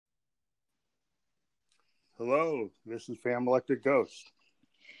Hello, this is Fam Electric Ghost.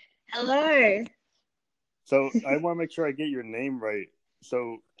 Hello. So I want to make sure I get your name right.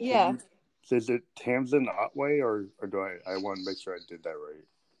 So can Yeah. you, is it Tamsin Otway or do I want to make sure I did that right?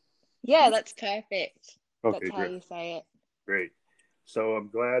 Yeah, that's perfect. That's Okay, how great, you say it. great. So I'm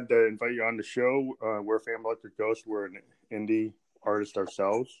glad to invite you on the show. We're Fam Electric Ghost. We're an indie artist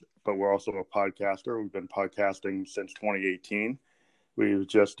ourselves, but we're also a podcaster. We've been podcasting since 2018. We've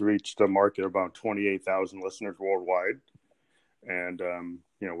just reached a market of about 28,000 listeners worldwide. And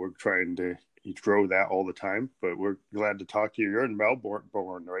we're trying to grow that all the time. But we're glad to talk to you. You're in Melbourne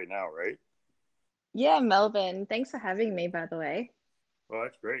right now, right? Yeah, Melbourne. Thanks for having me, by the way. Well,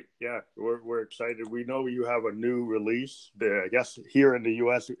 that's great. Yeah, we're excited. We know you have a new release. I guess here in the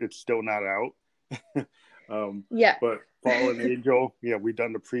U.S. it's still not out. um, Yeah. but Fallen Angel, yeah, we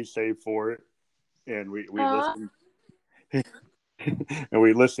done the pre-save for it, and we Uh, listened and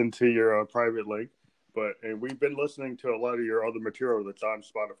we listened to your private link. And we've been listening to a lot of your other material that's on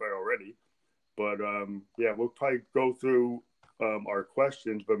Spotify already. But yeah, we'll probably go through our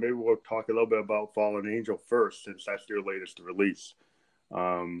questions, but maybe we'll talk a little bit about Fallen Angel first, since that's your latest release.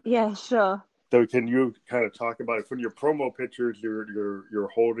 Um, yeah, sure. so, can you kind of talk about it from your promo pictures? You're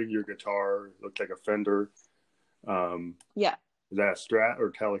holding your guitar, looks like a Fender. Um, Yeah. is that a Strat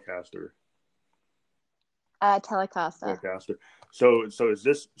or Telecaster? Telecaster. Telecaster. So is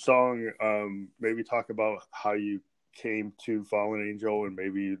this song? Maybe talk about how you came to Fallen Angel, and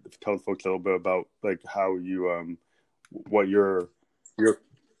maybe tell folks a little bit about like how you what your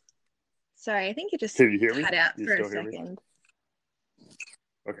Sorry, I think you just can you hear me? cut out You for a still hear me? second.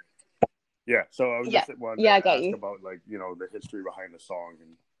 Okay. Yeah. So I was Yeah. just wanted Yeah, I to got ask you. about like, the history behind the song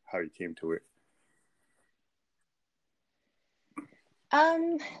and how you came to it.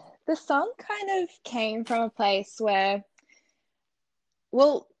 Um, the song kind of came from a place where,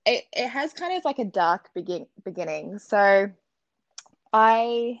 well, it has kind of like a dark beginning. So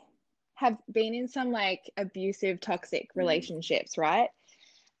I have been in some like abusive, toxic Mm. relationships, right?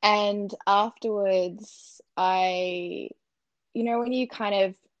 And afterwards, when you kind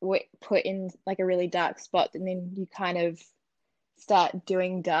of put in like a really dark spot, and then you kind of start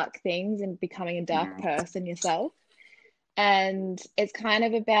doing dark things and becoming a dark Mm. person yourself. And it's kind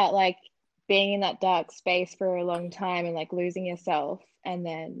of about like being in that dark space for a long time and like losing yourself, and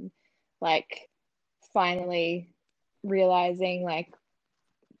then like finally realizing like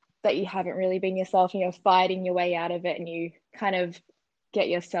that you haven't really been yourself and you're fighting your way out of it, and you kind of get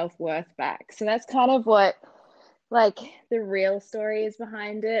your self-worth back. So that's kind of what like the real story is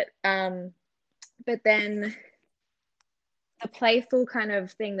behind it. But then the playful kind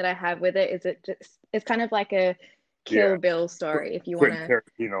of thing that I have with it is it's kind of like a Yeah. Kill Bill story, if you want Quentin to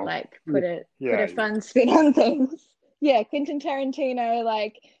Tarantino. like Yeah. put Yeah. a fun spin on things. Yeah, Quentin Tarantino,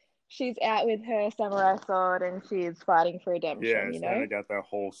 like she's out with her samurai sword and she's fighting for Yeah. redemption, It's kind of got that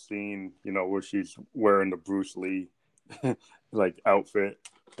whole scene, where she's wearing the Bruce Lee like outfit.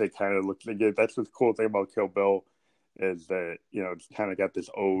 They kind of look like it. That's the cool thing about Kill Bill is that, it's kind of got this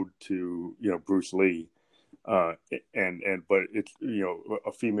ode to, Bruce Lee. Uh, and but it's,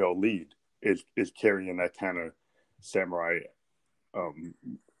 a female lead is carrying that kind of samurai um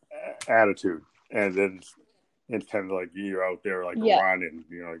attitude, and then it's kind of like you're out there like Yeah, running,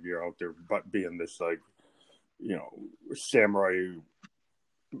 you're out there but being this like, samurai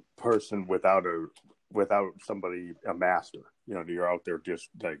person without somebody, a master. You're out there just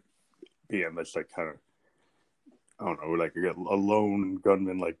like being this like kind of, I don't know, like a lone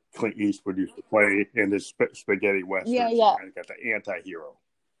gunman like Clint Eastwood used to play in his spaghetti yeah, westerns. You yeah, kind of got the anti-hero.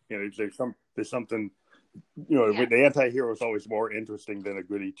 There's something. yeah. The anti-hero is always more interesting than a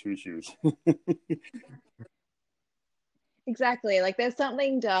goody two shoes. Exactly. Like there's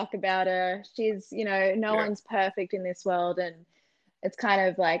something dark about her. She's, no Yeah, one's perfect in this world, and it's kind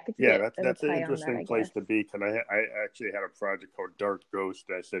of like it's a yeah, bit that's of a that's an play on that, interesting I place guess. to be. Cause I actually had a project called Dark Ghost.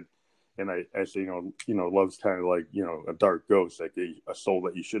 I said, and I said, love's kind of like, a dark ghost, like a soul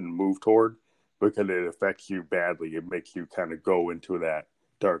that you shouldn't move toward because it affects you badly. It makes you kind of go into that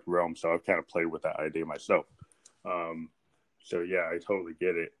dark realm. So I've kind of played with that idea myself. Um, so yeah, I totally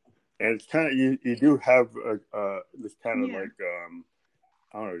get it. And it's kind of, you do have this kind of Yeah. like,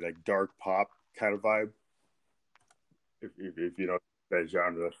 I don't know, like dark pop kind of vibe. If you know that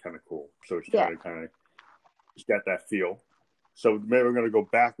genre, that's kind of cool. So it's Yeah. it's got that feel. So maybe we're going to go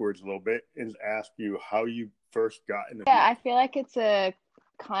backwards a little bit and ask you how you first got into Yeah, music. I feel like it's a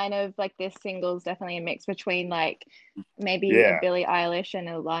kind of like this single is definitely a mix between like maybe a Yeah, Billie Eilish and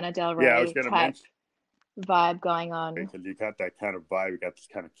a Lana Del yeah, I was Rey going to type mention vibe going on. because you got that kind of vibe. You got this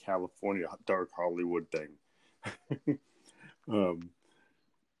kind of California dark Hollywood thing. um,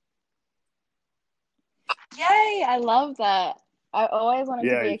 Really? I love that. I always wanted to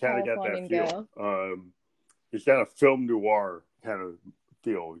Yeah, be you a kind of got that Californian feel. girl. It's kind of film noir kind of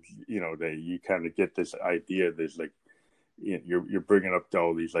feel. That you kind of get this idea. There's like you're bringing up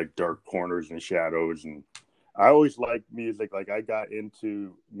all these like dark corners and shadows, and I always liked music. Like I got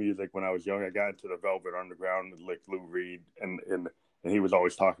into music when I was young. I got into the Velvet Underground, like Lou Reed, and he was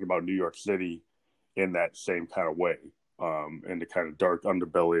always talking about New York City in that same kind of way, in the kind of dark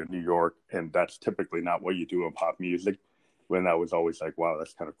underbelly of New York. And that's typically not what you do in pop music. When that was always like, wow,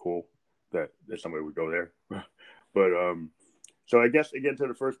 that's kind of cool that somebody would go there. But so I guess again to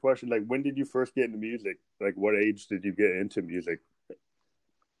the first question, like when did you first get into music? Like what age did you get into music?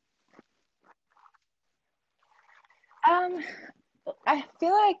 Um, I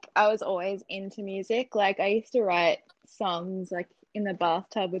feel like I was always into music. Like I used to write songs like in the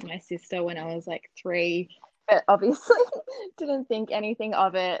bathtub with my sister when I was like 3, but obviously didn't think anything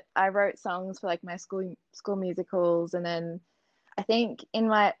of it. I wrote songs for like my school musicals, and then I think in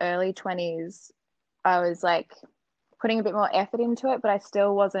my early 20s I was like putting a bit more effort into it, but I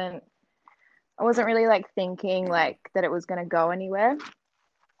wasn't really like thinking like that it was going to go anywhere.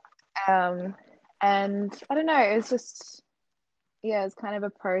 Um, and I don't know, it was just yeah, it's kind of a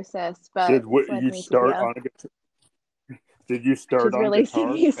process, Did but it's what led you me to start here, on a Did you which start is on releasing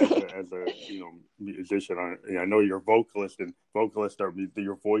guitar music. as a musician? I know you're a vocalist, and vocalists are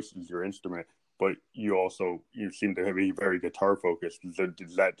your voice is your instrument, but you seem to be very guitar focused. Is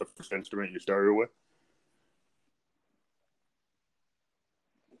that the first instrument you started with?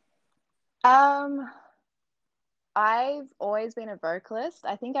 Um, I've always been a vocalist.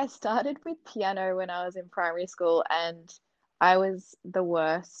 I think I started with piano when I was in primary school, and I was the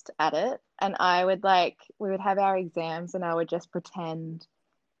worst at it. And we would have our exams, and I would just pretend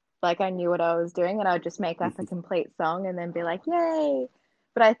like I knew what I was doing, and I would just make up a complete song and then be like, yay.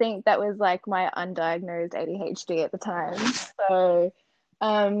 But I think that was like my undiagnosed ADHD at the time. So,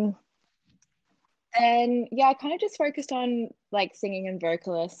 um, and yeah, I kind of just focused on like singing and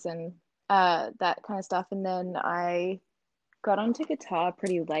vocalists and that kind of stuff. And then I got onto guitar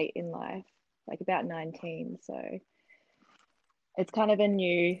pretty late in life, like about 19. So it's kind of a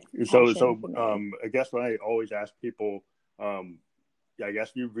new So, passion for me. I guess when I always ask people, um, I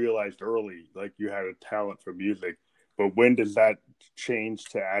guess you realized early, like you had a talent for music, but when does that change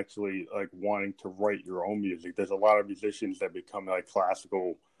to actually like wanting to write your own music? There's a lot of musicians that become like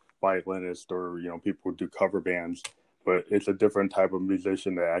classical violinists or, people who do cover bands, but it's a different type of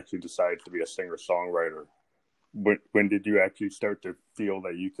musician that actually decides to be a singer songwriter. When did you actually start to feel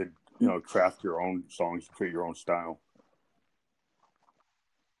that you could, craft your own songs, create your own style?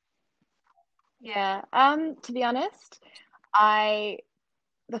 Yeah. To be honest, I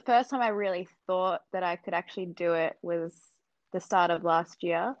the first time I really thought that I could actually do it was the start of last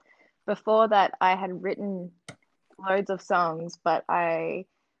year. Before that, I had written loads of songs, but I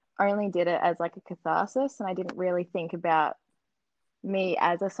only did it as like a catharsis, and I didn't really think about me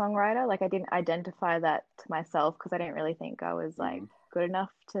as a songwriter. Like I didn't identify that to myself because I didn't really think I was like Mm-hmm. good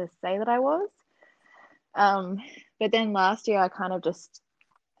enough to say that I was. Um, but then last year I kind of just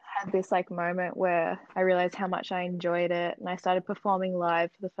had this like moment where I realized how much I enjoyed it, and I started performing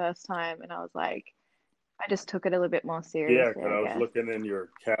live for the first time, and I was like, I just took it a little bit more Yeah, seriously, because I I was guess. looking in your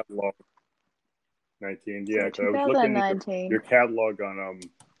catalog, 19. Yeah, So because I was looking at your 2019. catalog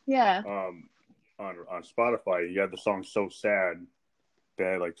Yeah. um on Spotify. You had the song "So Sad"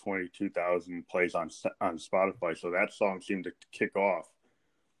 that had like 22,000 plays on Spotify. So that song seemed to kick off.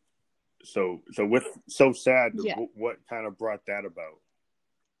 So with "So Sad," Yeah. what kind of brought that about?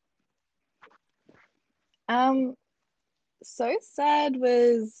 Um, So Sad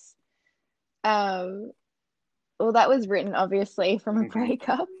was um well, that was written obviously from a Mm-hmm.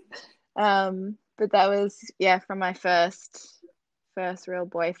 breakup. But that was yeah, from my first real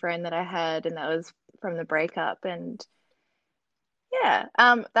boyfriend that I had, and that was from the breakup. And yeah,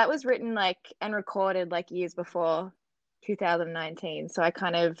 that was written like and recorded like years before 2019. So I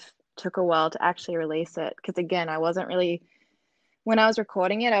kind of took a while to actually release it because again, I wasn't really when I was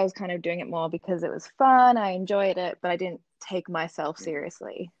recording it, I was kind of doing it more because it was fun, I enjoyed it, but I didn't take myself Mm-hmm.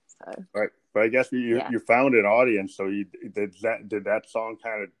 seriously. So Right, but I guess you yeah. you found an audience. So you did that song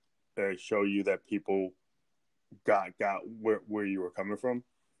kind of show you that people got where you were coming from?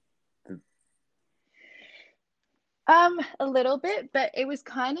 A little bit, but it was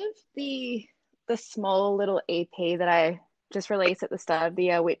kind of the small little EP that I just released at the start of the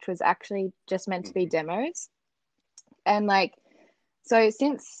year, which was actually just meant to be Mm-hmm. demos. And like, so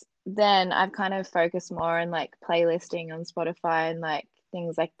since then, I've kind of focused more on like playlisting on Spotify and like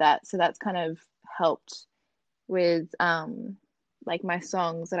things like that. So that's kind of helped with like my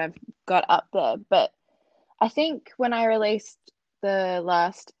songs that I've got up there. But I think when I released the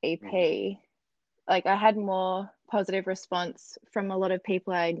last Mhm. EP, like I had more positive response from a lot of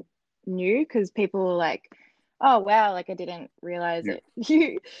people I knew because people were like, "Oh wow, like I didn't realize Yeah, it.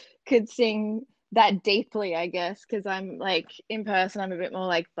 You could sing that deeply, I guess." Because I'm like in person, I'm a bit more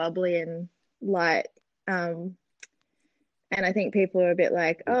like bubbly and light. Um, and I think people are a bit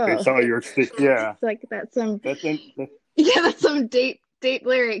like, they "Oh, saw your stick. Yeah, like that's some that's in, yeah, that's some deep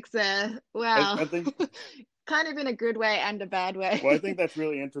lyrics there. Wow." I think. Kind of in a good way and a bad Well, I way. think that's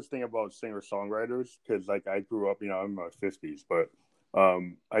really interesting about singer songwriters because, like, I grew up. I'm in my 50s, but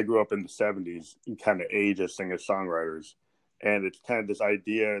I grew up in the 70s, kind of age of singer songwriters, and it's kind of this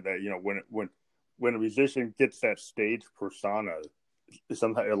idea that when a musician gets that stage persona,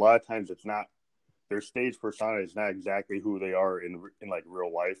 sometimes a lot of times it's not their stage persona is not exactly who they are in like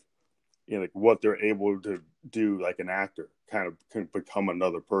real life. Like what they're able to do, like an actor, kind of can become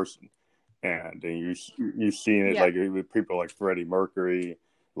another person. And you've seen it Yeah, like with people like Freddie Mercury,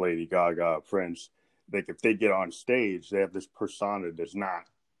 Lady Gaga, Prince. Like if they get on stage, they have this persona that's not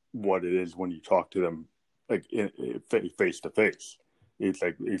what it is when you talk to them, like face to face.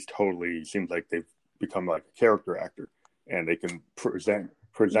 It's totally seems like they've become like a character actor, and they can present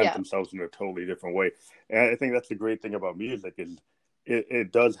yeah, themselves in a totally different way. And I think that's the great thing about music is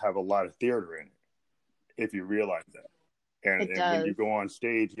it does have a lot of theater in it if you realize that. it And when you does. go on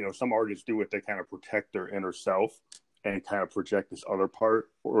stage, some artists do it to kind of protect their inner self and kind of project this other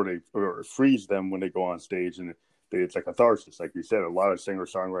part, or or freeze them when they go on stage, and it's like catharsis. Like you said, a lot of singer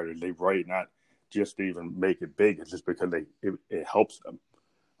songwriters they write not just to even make it big; it's just because it helps them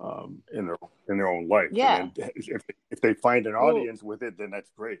in their own life. And Yeah. then if they find an Well, audience with it, then that's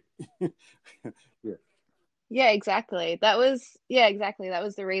great. Yeah. yeah, exactly. That was, yeah, exactly. That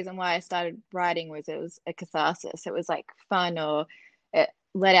was the reason why I started writing was it was a catharsis. It was like fun or it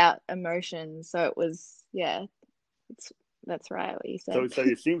let out emotion. So it was, yeah, it's that's right what you said. So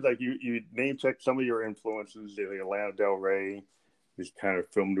it seems like you name check some of your influences, like Lana Del Rey, this kind of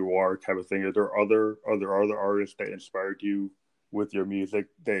film noir type of thing. Are there other artists that inspired you with your music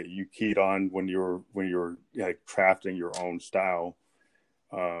that you keyed on when you're like crafting your own style?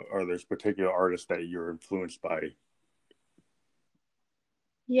 Are there particular artists that you're influenced by?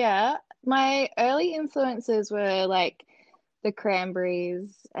 Yeah, my early influences were like the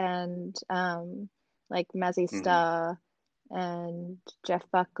Cranberries and like Mazzy Mm-hmm. Star and Jeff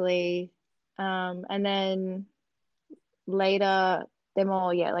Buckley. And then later they're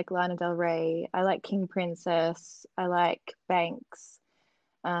more, yeah, like Lana Del Rey. I like King Princess. I like Banks.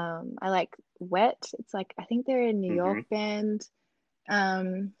 I like Wet. It's like I think they're a New York Mm-hmm. band.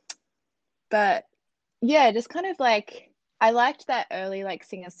 Um, but yeah, just kind of like I liked that early like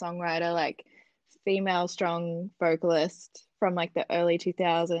singer-songwriter, like female strong vocalist from like the early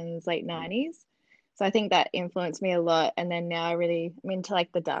 2000s, late 90s. So I think that influenced me a lot. And then now I'm into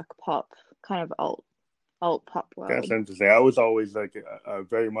like the dark pop kind of alt pop That's world. interesting. I was always like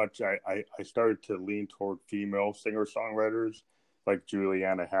very much. I started to lean toward female singer songwriters like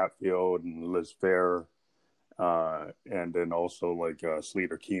Juliana Hatfield and Liz Phair, and then also like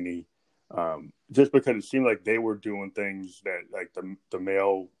Sleater Kinney, just because it seemed like they were doing things that like the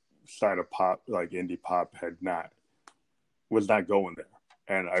male side of pop, like indie pop, had not was not going there,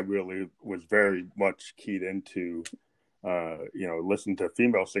 and I really was very much keyed into listen to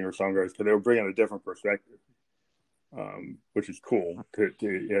female singer songwriters because they were bringing a different perspective, which is cool.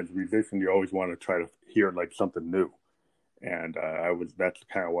 As a musician, you always want to try to hear like something new, and that's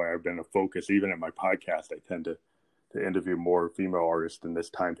kind of why I've been a focus even at my podcast. I tend to interview more female artists in this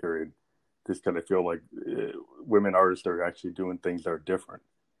time period, just because I feel like women artists are actually doing things that are different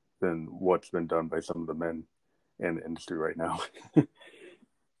than what's been done by some of the men in the industry right now.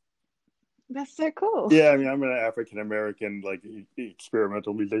 That's so cool. Yeah, I mean, I'm an African American like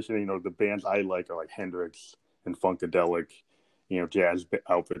experimental musician. The bands I like are like Hendrix and Funkadelic, jazz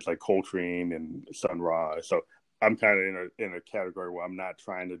outfits like Coltrane and Sun Ra. So I'm kind of in a category where I'm not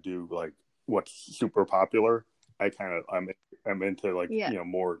trying to do like what's super popular. I'm into like Yeah.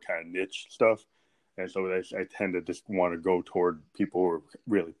 more kind of niche stuff, and so I tend to just want to go toward people who are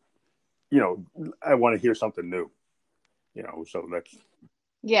really I want to hear something new. So that's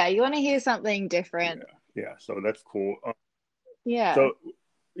Yeah, you want to hear something yeah, different. yeah. So that's cool. Yeah. So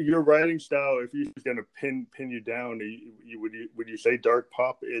your writing style, if you was going to pin you down, would you say dark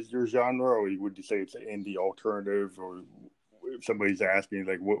pop is your genre, or would you say it's an indie alternative, or if somebody's asking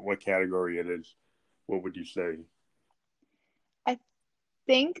like what category it is, what would you say? I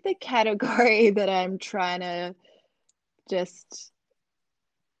think the category that I'm trying to just,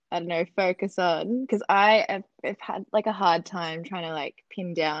 I don't know, focus on, because have had like a hard time trying to like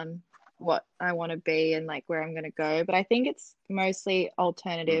pin down what I want to be and like where I'm going to go. But I think it's mostly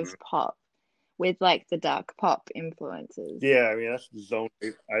alternative Mhm. pop with like the dark pop influences. Yeah, I mean that's the zone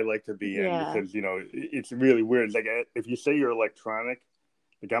I like to be in Yeah. because it's really weird. Like if you say you're electronic,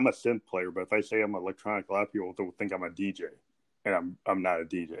 like I'm a synth player, but if I say I'm electronic, a lot of people will think I'm a DJ, and I'm not a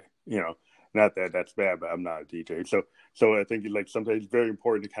DJ. Not that that's bad, but I'm not a DJ. So I think like sometimes it's very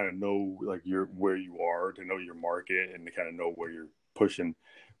important to kind of know like where you are, to know your market, and to kind of know where you're pushing.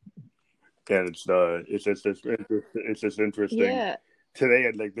 And it's just interesting Yeah.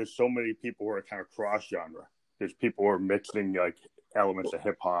 today. Like there's so many people who are kind of cross genre. There's people who are mixing like elements of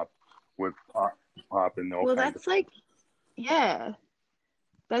hip hop with pop and all Well, kinds of. that's like, yeah,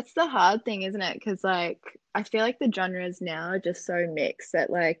 that's the hard thing, isn't it? Because like I feel like the genres now are just so mixed that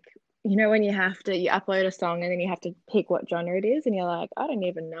like, when you upload a song and then you have to pick what genre it is, and you're like, I don't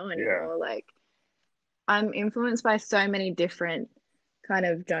even know Yeah, anymore. Like I'm influenced by so many different kind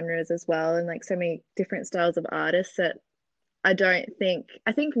of genres as well, and like so many different styles of artists that I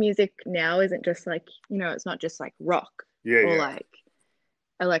think music now isn't just like, it's not just like rock yeah, or yeah. like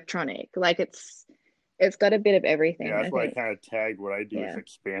electronic. Like it's got a bit of Yeah, everything, I that's why I think. kind of tag what I do as Yeah.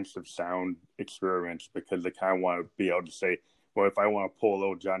 expansive sound experiments because I kind of want to be able to say, well, if I want to pull a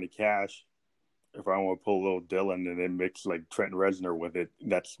little Johnny Cash, if I want to pull a little Dylan and then mix like Trent Reznor with it,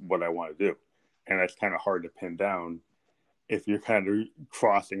 that's what I want to do. And that's kind of hard to pin down if you're kind of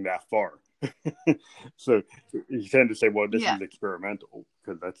crossing that far. So you tend to say, well, this Yeah. is experimental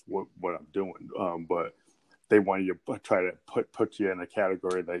because that's what I'm doing. But they want you to try to put you in a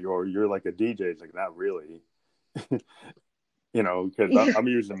category that you're like a DJ. It's like, not really. Because Yeah. I'm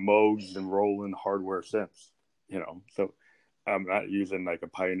using Moogs and Roland hardware synths, so I'm not using like a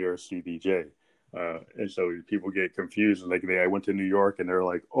Pioneer CDJ. And so people get confused. Like I went to New York and they're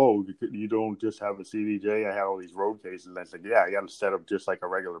like, "Oh, you don't just have a CDJ? I have all these road cases." And I said, "Yeah, I got to set up just like a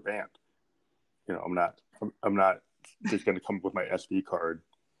regular band. I'm not just going to come up with my SD card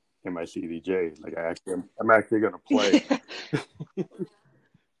and my CDJ. Like I'm actually going to play."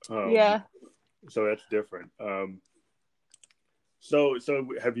 Um, Yeah. so that's different. So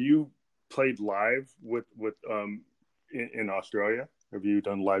have you played live with in Australia? Have you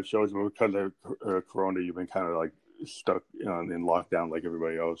done live shows? Because of Corona, you've been kind of like stuck in lockdown like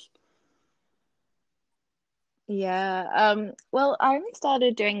everybody else. Yeah. Well, I only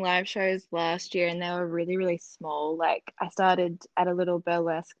started doing live shows last year and they were really, really small. Like I started at a little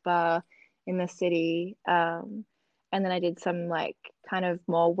burlesque bar in the city. And then I did some like kind of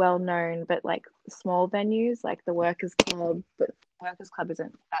more well-known but like small venues like the Workers Club, but Workers Club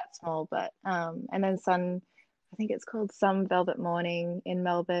isn't that small, but and then I think it's called Some Velvet Morning in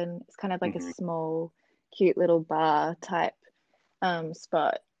Melbourne. It's kind of like a Hmm. small, cute little bar type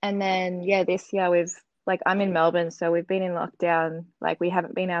spot. And then yeah, this year I'm in Melbourne, so we've been in lockdown. Like we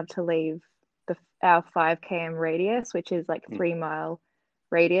haven't been able to leave our 5 km radius, which is like 3 mile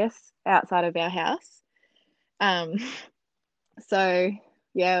radius outside of our house. Um, so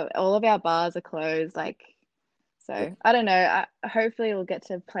yeah, all of our bars are closed. Like, so I don't know. Hopefully we'll get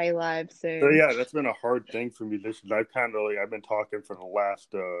to play live So soon. yeah, that's been a hard thing for musicians. I've been talking for the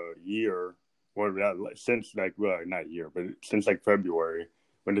last year, or since like not year, but since like February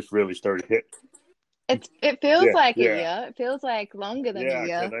when this really started hit. It feels Yeah, like a yeah. year. It feels like longer than a Yeah,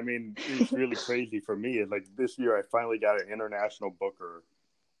 because year. I mean, it's really crazy for me. It's like this year, I finally got an international booker,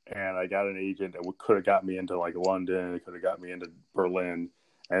 and I got an agent that could have got me into like London, it could have got me into Berlin,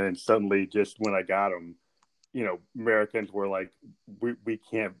 and then suddenly, just when I got them, Americans were like, we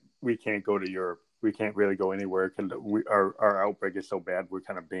can't go to Europe. We can't really go anywhere because our outbreak is so bad. We're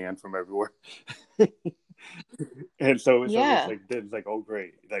kind of banned from everywhere. And so Yeah. it's like, oh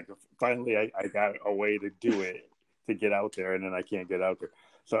great, like finally I got a way to do it, to get out there, and then I can't get out there.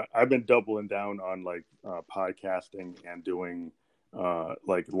 So I've been doubling down on like podcasting and doing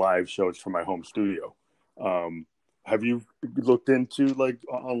like live shows from my home studio. Um, have you looked into like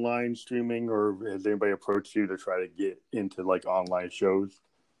online streaming, or has anybody approached you to try to get into like online shows?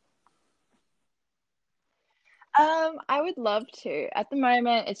 I would love to. At the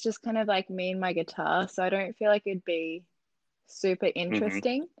moment, it's just kind of like me and my guitar, so I don't feel like it'd be super Mm-hmm.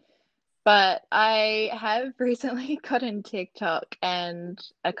 interesting. But I have recently gotten TikTok, and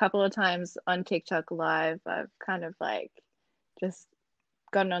a couple of times on TikTok Live, I've kind of like just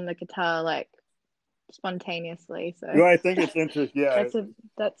gotten on the guitar like spontaneously. So Well, I think it's interesting. Yeah. that's a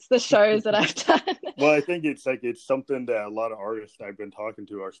that's the shows that I've done. Well, I think it's something that a lot of artists I've been talking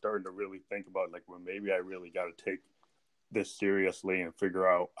to are starting to really think about. Like, well, maybe I really got to take this seriously and figure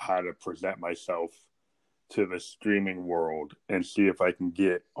out how to present myself to the streaming world and see if I can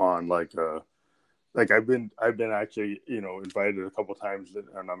get on like like I've been actually, invited a couple times,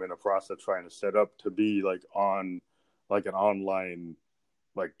 and I'm in a process trying to set up to be like on like an online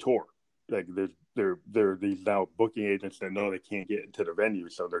like tour. Like there are these now booking agents that know they can't get into the venue,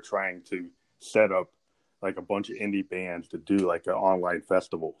 so they're trying to set up like a bunch of indie bands to do like online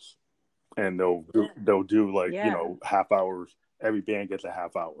festivals, and they'll do like Yeah. half hours. Every band gets a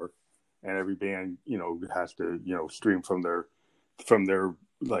half hour, and every band has to stream from their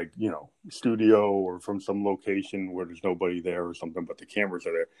like studio or from some location where there's nobody there or something, but the cameras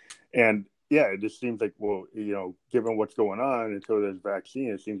are there. And yeah, it just seems like, well, given what's going on until there's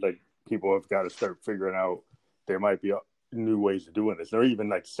vaccine, it seems like people have got to start figuring out there might be new ways of doing this. They're even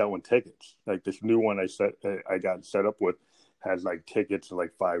like selling tickets. Like this new one I got set up with has like tickets of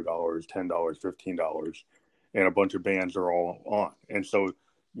like $5, $10, $15, and a bunch of bands are all on. And so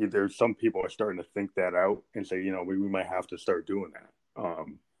there's some people are starting to think that out and say, we might have to start doing that.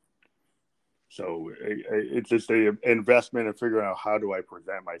 So it's just an investment in figuring out how do I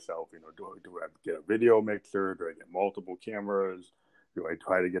present myself. Do I get a video mixer? Do I get multiple cameras? Do I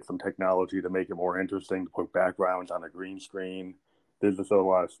try to get some technology to make it more interesting, to put backgrounds on a green screen? There's just a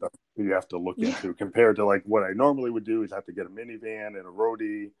lot of stuff you have to look into compared to like what I normally would do is have to get a minivan and a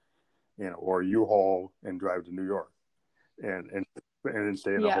roadie, or a U-Haul and drive to New York and then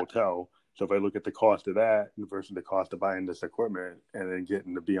stay in a hotel. So if I look at the cost of that versus the cost of buying this equipment and then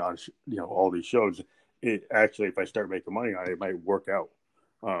getting to be on, all these shows, it actually, if I start making money on it, it might work out.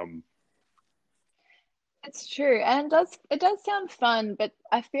 It's true. And it does sound fun, but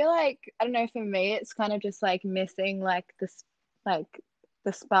I feel like, I don't know, for me it's kind of just like missing like this, like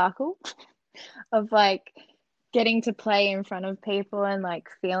the sparkle of like getting to play in front of people and like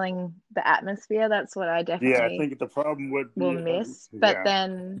feeling the atmosphere. That's what I Yeah, I definitely think the problem would will be, miss. But yeah,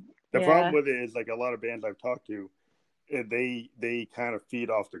 then, the problem yeah, with it is like a lot of bands I've talked to, they kind of feed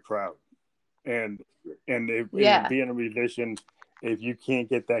off the crowd, and and yeah, being a musician, if you can't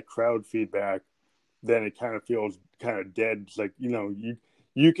get that crowd feedback, then it kind of feels kind of dead. It's like,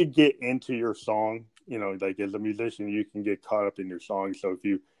 you could get into your song, like as a musician, you can get caught up in your song. So if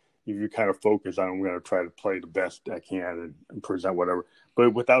you kind of focus on, I'm going to try to play the best I can and present whatever,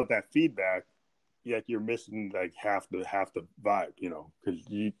 but without that feedback, yeah, you're missing like half the vibe,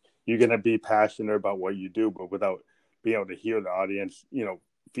 because you're going to be passionate about what you do, but without being able to hear the audience,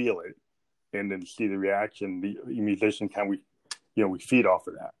 feel it and then see the reaction, the musician we feed off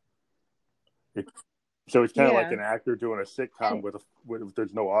of that. So it's kind of like yeah. an actor doing a sitcom And with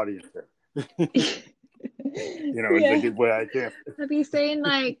there's no audience there. It's yeah. like, well, I can't. Have you seen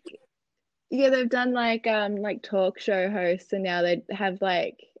like, yeah, they've done like talk show hosts, and now they have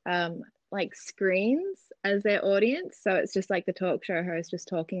like screens as their audience. So it's just like the talk show host just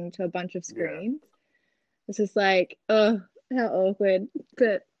talking to a bunch of Yeah, screens. It's just like, oh, how awkward.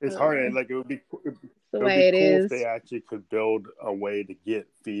 But I it's don't hard. know. And like It's the it would be way it cool if is. they actually could build a way to get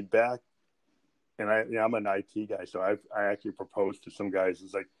feedback. And I'm an IT guy, so I actually proposed to some guys.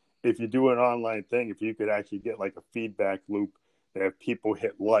 It's like, if you do an online thing, if you could actually get like a feedback loop that if people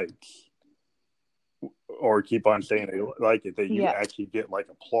hit likes or keep on saying they like it, that you Yeah. actually get like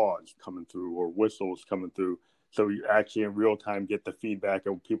applause coming through or whistles coming through. So you actually in real time get the feedback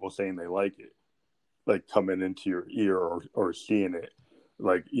of people saying they like it, like coming into your ear or seeing it,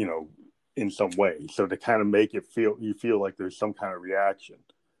 like, in some way. So to kind of make it feel like there's some kind of reaction.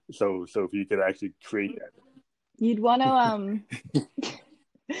 So if you could actually create You'd want to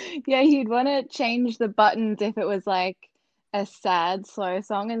yeah, you'd want to change the buttons if it was like a sad slow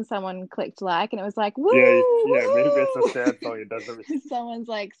song and someone clicked like and it was like woo yeah, maybe it's a sad song. It doesn't. woo. Someone's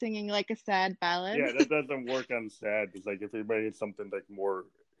like singing like a sad ballad. Yeah, that doesn't work on sad. It's like if everybody had something like more.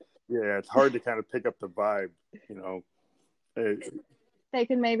 Yeah, it's hard to kind of pick up the vibe. You know. They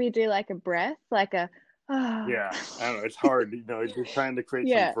could maybe do like a breath, like a ah. Yeah, I don't know. It's hard. If you're trying to create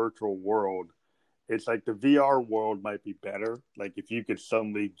some Yeah. virtual world, it's like the VR world might be better. Like if you could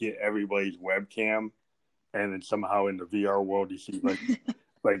suddenly get everybody's webcam, and then somehow in the VR world you see like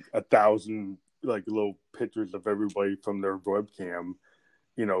 1,000 like little pictures of everybody from their webcam,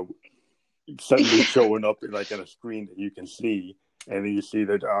 you know, suddenly showing up like on a screen that you can see, and then you see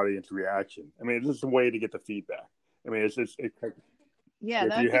the audience reaction. I mean, it's just a way to get the feedback. I mean, Yeah, if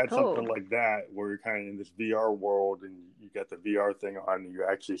that'd you be had something cool. like that where you're kind of in this VR world and you got the VR thing on, and you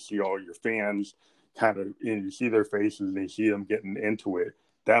actually see all your fans kind of, and you see their faces and you see them getting into it.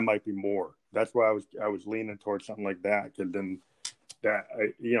 That might be more. That's why I was leaning towards something like that, because then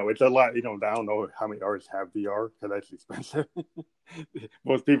it's a lot. I don't know how many artists have VR because that's expensive.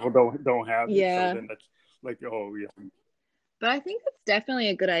 Most people don't have it, so Yeah. then that's like, oh yeah, But I think it's definitely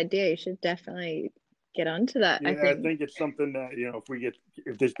a good idea. You should definitely get onto that, I Yeah, I think. think it's something that,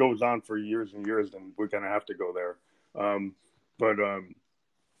 if this goes on for years and years, then we're gonna have to go there. But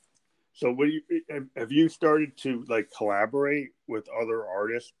so what do have you started to like collaborate with other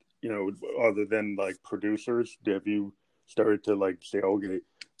artists, other than like producers? Have you started to like say, okay,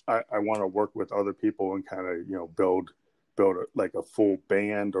 I want to work with other people and kind of, build like a full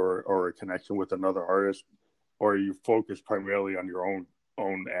band or a connection with another artist, or are you focused primarily on your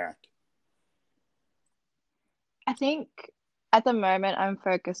own act? I think at the moment I'm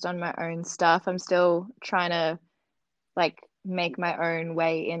focused on my own stuff. I'm still trying to like make my own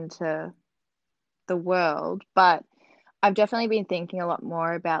way into the world, but I've definitely been thinking a lot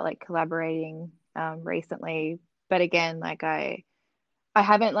more about like collaborating recently. But again, like I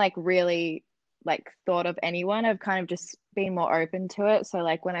haven't like really like thought of anyone. I've kind of just been more open to it. So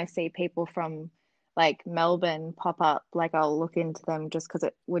like when I see people from like Melbourne pop up, like I'll look into them just because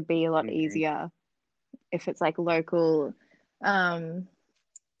it would be a lot Mm-hmm. easier if it's like local. Um,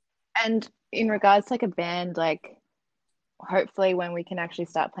 and in regards to like a band, like hopefully when we can actually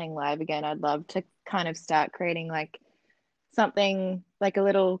start playing live again, I'd love to kind of start creating like something like a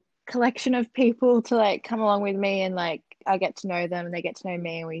little collection of people to like come along with me and like I get to know them and they get to know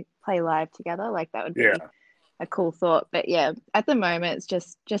me and we play live together. Like that would be Yeah. a cool thought. But yeah, at the moment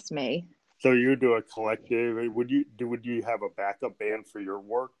it's just me. So you do a collective. Would you have a backup band for your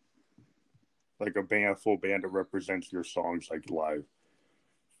work, like a full band that represents your songs like live?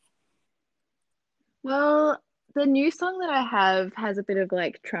 Well, the new song that I have has a bit of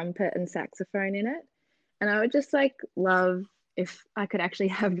like trumpet and saxophone in it. And I would just like love if I could actually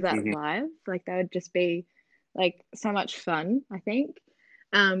have that Mm-hmm. live. Like that would just be like so much fun, I think.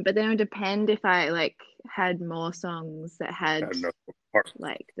 But then it would depend if I like had more songs that had No. Part.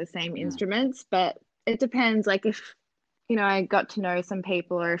 like the same Mm. instruments. But it depends. Like if, I got to know some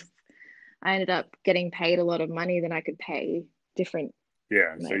people or if I ended up getting paid a lot of money, then I could pay different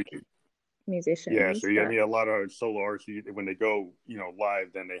Yeah. like Yeah. So musicians. you But need a lot of solo artists. When they go,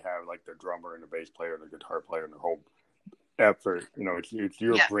 live, then they have like the drummer and the bass player and the guitar player and the whole effort. It's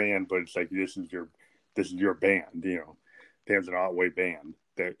your yeah. brand, but it's like this is your band. There's an Otway band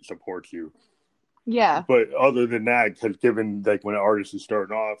that supports you. Yeah. But other than that, because given like when an artist is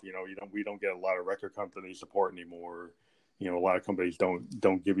starting off, we don't get a lot of record company support anymore. A lot of companies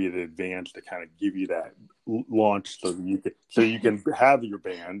don't give you the advance to kind of give you that launch so you can have your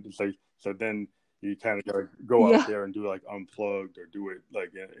band. So then you kind of gotta go out Yeah. there and do like unplugged or do it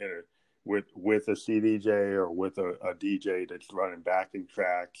like with a CDJ or with a DJ that's running backing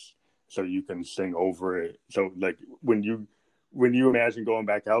tracks so you can sing over it. So like when you imagine going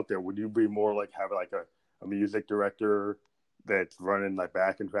back out there, would you be more like have like a music director that's running like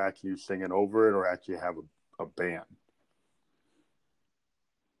backing tracks and you singing over it, or actually have a band?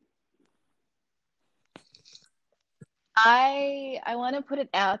 I want to put it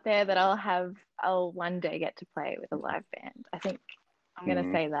out there that I'll one day get to play with a live band. I think I'm gonna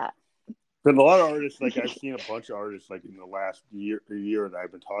Mm-hmm. say that. But a lot of artists, like I've seen a bunch of artists, like in the last year that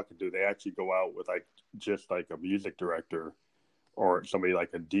I've been talking to, they actually go out with like just like a music director or somebody like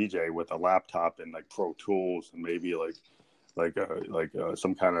a DJ with a laptop and like Pro Tools and maybe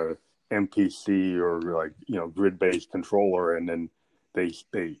some kind of MPC or like grid based controller, and then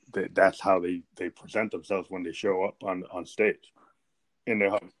that's how they present themselves when they show up on stage in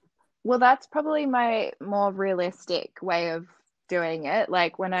their home. Well, that's probably my more realistic way of doing it.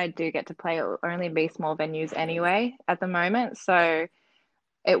 Like when I do get to play, it'll only be small venues anyway at the moment. So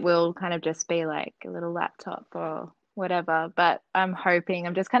it will kind of just be like a little laptop or whatever. But I'm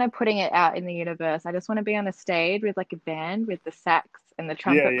just kind of putting it out in the universe. I just want to be on a stage with like a band with the sax and the Yeah,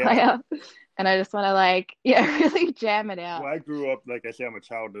 trumpet yeah. player. And I just want to like, yeah, really jam it out. Well, I grew up, like I said, I'm a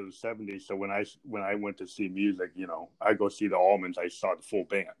child of the '70s. So when I went to see music, I go see the Allmans. I saw the full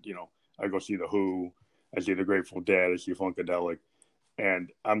band. I go see the Who. I see the Grateful Dead. I see Funkadelic,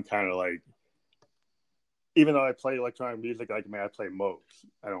 and I'm kind of like, even though I play electronic music, like I play Moog.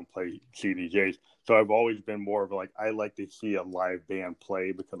 I don't play CDJs. So I've always been more of like I like to see a live band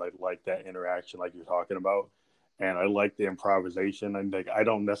play because I like that interaction, like you're talking about, and I like the improvisation. And like I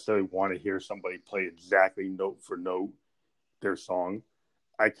don't necessarily want to hear somebody play exactly note for note their song.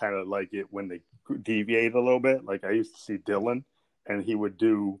 I kind of like it when they deviate a little bit. Like I used to see Dylan, and he would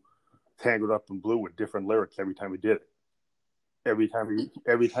do "Tangled Up in Blue" with different lyrics every time he did it. Every time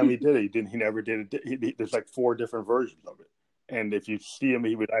he did it, he never did it. There's like four different versions of it, and if you see him,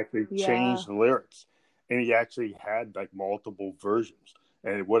 he would actually Yeah, change the lyrics, and he actually had like multiple versions,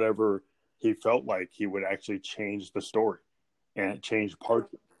 and whatever he felt like, he would actually change the story and change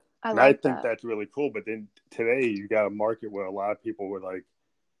parts. I And I like think that. that's really cool. But then today, you got a market where a lot of people were like,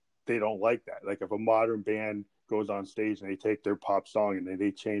 they don't like that. Like if a modern band goes on stage and they take their pop song and then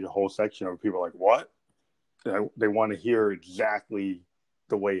they change a whole section of it, people are like, what? They want to hear exactly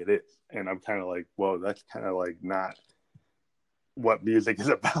the way it is. And I'm kind of like, well, that's kind of like not what music is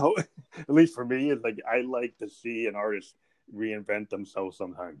about. At least for me, it's like I like to see an artist reinvent themselves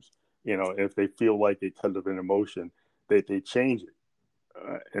sometimes. You know, if they feel like it because of an emotion, they change it.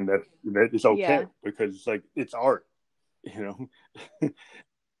 And that is okay Yeah. because it's like it's art, you know.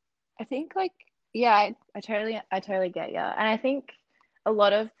 I think like yeah, I totally get you. And I think a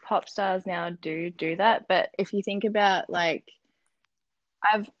lot of pop stars now do that. But if you think about like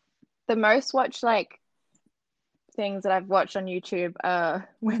I've the most watched like things that I've watched on YouTube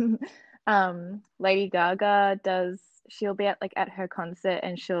when Lady Gaga does she'll be at like at her concert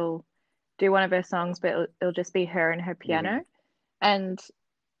and she'll do one of her songs, but it'll just be her and her Mm-hmm. piano. And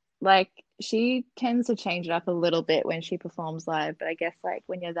like she tends to change it up a little bit when she performs live, but I guess like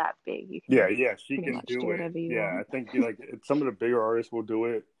when you're that big, you Yeah, can yeah, she pretty can much do do it. whatever you Yeah, I want. think like some of the bigger artists will do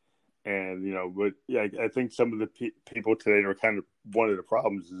it, and but yeah, I think some of the people today are kind of one of the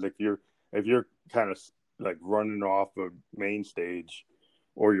problems is if you're kind of like running off a main stage,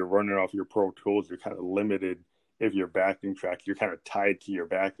 or you're running off your Pro Tools, you're kind of limited. If you're backing tracks, you're kind of tied to your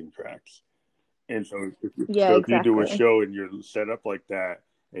backing tracks, and Yeah, so if you do a exactly. show and you're set up like that,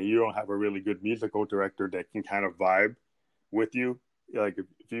 and you don't have a really good musical director that can kind of vibe with you, like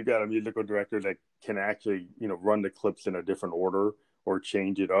if you got a musical director that can actually run the clips in a different order or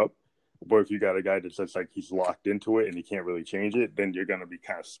change it up, but if you got a guy that's just like he's locked into it and he can't really change it, then you're going to be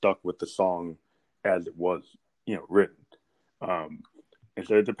kind of stuck with the song as it was written. um and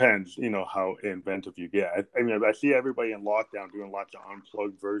so it depends, how inventive you get. I mean, I see everybody in lockdown doing lots of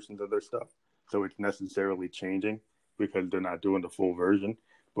unplugged versions of their stuff, so it's necessarily changing because they're not doing the full version.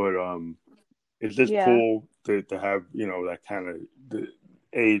 But it's just Yeah. cool to have that kind of the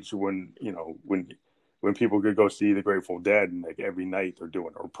age when when people could go see the Grateful Dead and like every night they're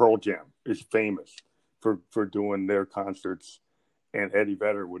doing, or Pearl Jam is famous for doing their concerts, and Eddie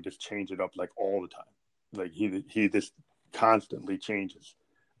Vedder would just change it up like all the time. Like he just constantly changes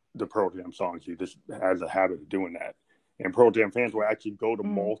the Pearl Jam songs. He just has a habit of doing that. And Pearl Jam fans will actually go to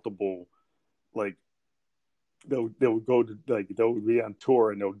Mm. multiple, like they'll go to like they'll be on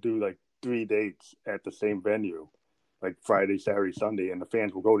tour and they'll do like 3 dates at the same venue, like Friday, Saturday, Sunday, and the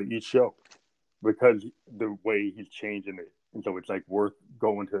fans will go to each show because the way he's changing it. And so it's like worth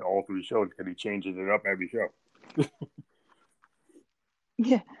going to all three shows because he changes it up every show.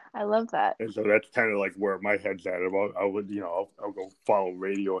 Yeah, I love that. And so that's kind of like where my head's at. I would, I'll go follow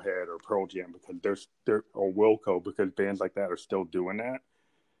Radiohead or Pearl Jam because they're or Wilco because bands like that are still doing that.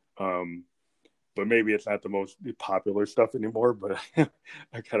 Um, but maybe it's not the most popular stuff anymore. But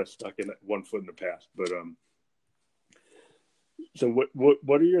I kind of stuck in one foot in the past. But so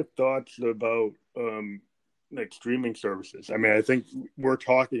what are your thoughts about like streaming services? I mean, I think we're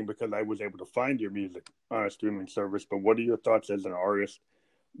talking because I was able to find your music on a streaming service. But what are your thoughts as an artist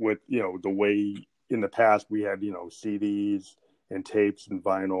with the way in the past we had CDs and tapes and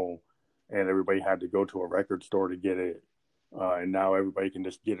vinyl, and everybody had to go to a record store to get it, and now everybody can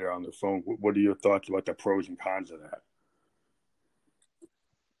just get it on their phone. What are your thoughts about the pros and cons of that?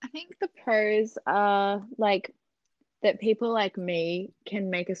 I think the pros are like that people like me can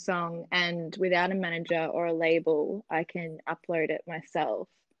make a song and without a manager or a label, I can upload it myself.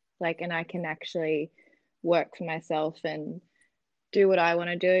 Like, and I can actually work for myself and do what I want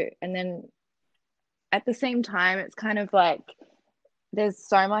to do. And then at the same time, it's kind of like there's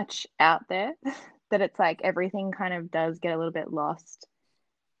so much out there that it's like everything kind of does get a little bit lost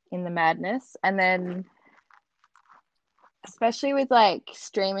in the madness. And then, especially with like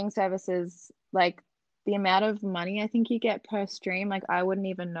streaming services, like the amount of money I think you get per stream, like I wouldn't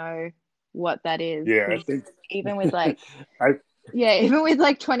even know what that is Yeah, I because think even with like, I yeah, even with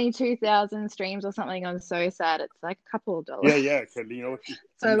like 22,000 streams or something on So Sad, it's like a couple of dollars. yeah, because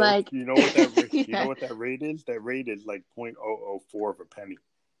So like, you know yeah, what that rate is. That rate is like 0.004 of a penny.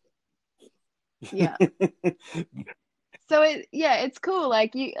 yeah. So yeah, it's cool.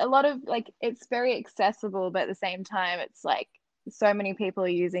 Like a lot of like it's very accessible, but at the same time, it's like so many people are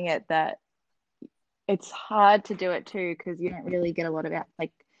using it that it's hard to do it too because you don't really get a lot of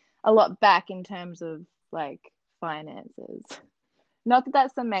like a lot back in terms of like finances. Not that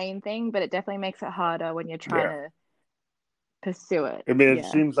that's the main thing, but it definitely makes it harder when you're trying Yeah, to pursue it. I mean, it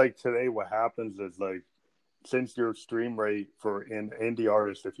Yeah. seems like today what happens is like since your stream rate for an indie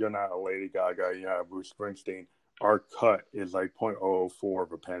artist, if you're not a Lady Gaga, you're not a Bruce Springsteen, our cut is like 0.004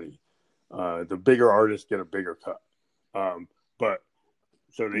 of a penny. The bigger artists get a bigger cut, but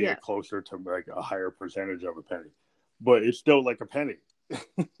so they Yeah. get closer to like a higher percentage of a penny, but it's still like a penny.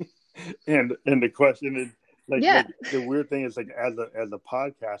 And the question is Yeah. like the weird thing is like as a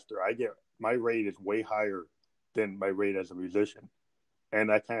podcaster, I get my rate is way higher than my rate as a musician, and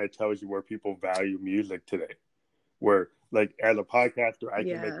that kind of tells you where people value music today. Where like as a podcaster, I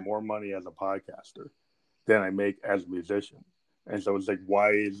can make Yeah. more money as a podcaster than I make as a musician. And so it's like,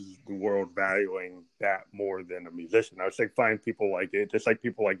 why is the world valuing that more than a musician? I was like, find people like it, just like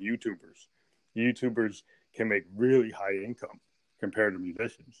people like YouTubers. YouTubers can make really high income compared to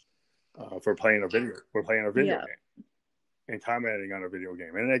musicians for playing a video Yeah. game and commenting on a video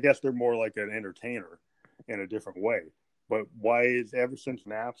game. And I guess they're more like an entertainer in a different way. But why is ever since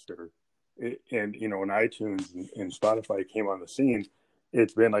Napster and and iTunes and Spotify came on the scene,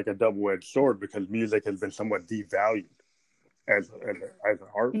 it's been like a double-edged sword because music has been somewhat devalued as an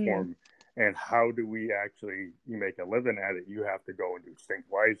art Mm. form. And how do we actually make a living at it? You have to go and do sync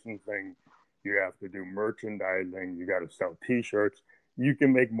licensing. You have to do merchandising. You got to sell T-shirts. You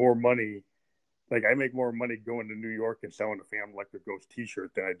can make more money. Like I make more money going to New York and selling a Phantom Electric Ghost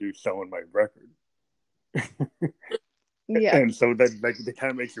T-shirt than I do selling my record. Yeah. And so that like it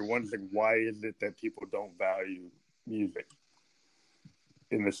kind of makes you wonder, like, why is it that people don't value music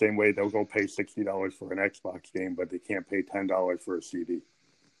in the same way they'll go pay $60 for an Xbox game, but they can't pay $10 for a CD?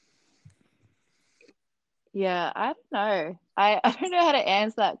 Yeah. I don't know. I don't know how to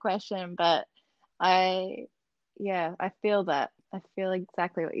answer that question, but I, yeah, I feel that. I feel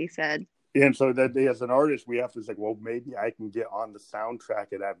exactly what you said. And so that as an artist, we have to say, well, maybe I can get on the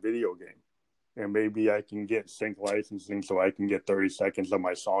soundtrack of that video game. And maybe I can get sync licensing so I can get 30 seconds of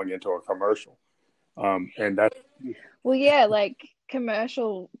my song into a commercial. And that's, Well, yeah, like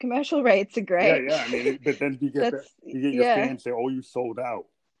commercial rates are yeah, great. yeah. I mean, but then That's you get your yeah. fans say, oh, you sold out.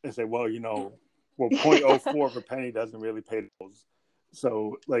 And say, well, well, 0.04 of a penny doesn't really pay the bills.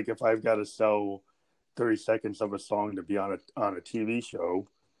 So, like, if I've got to sell 30 seconds of a song to be on a TV show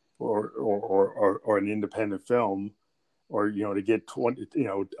or an independent film, or to get 20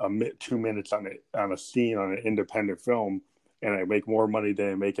 2 minutes on a scene on an independent film, and I make more money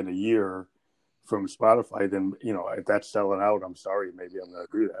than I make in a year from Spotify, then if that's selling out, I'm sorry, maybe I'm gonna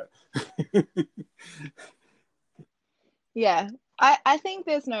do that. Yeah. I think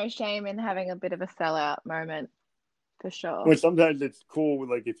there's no shame in having a bit of a sellout moment for sure. Well, sometimes it's cool,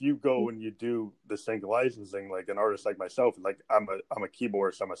 like if you go and you do the sync licensing, like an artist like myself, like I'm a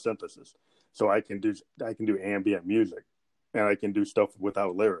keyboardist, I'm a synthesist, so I can do ambient music, and I can do stuff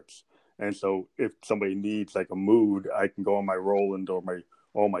without lyrics. And so if somebody needs like a mood, I can go on my Roland or my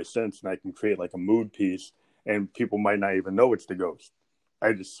all my synths, and I can create like a mood piece, and people might not even know it's the Ghost.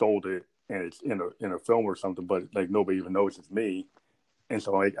 I just sold it, and it's in a film or something, but like nobody even knows it's me, and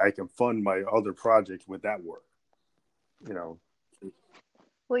so I can fund my other projects with that work. You know,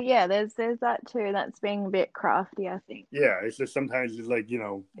 Well, yeah, there's that too. That's being a bit crafty, I think. yeah, it's just sometimes it's like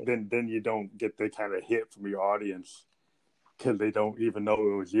then you don't get the kind of hit from your audience because they don't even know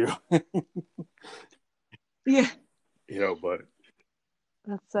it was you. Yeah. But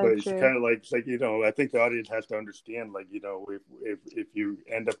That's but so it's true. kind of like I think the audience has to understand, like, if you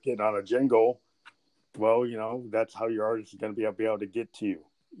end up getting on a jingle, well, that's how your artist is going to be able to get to you.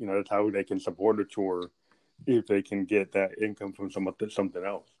 That's how they can support a tour if they can get that income from something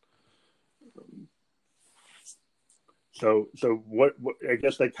else. So what I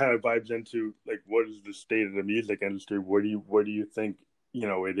guess that kind of vibes into, like, what is the state of the music industry? What do you think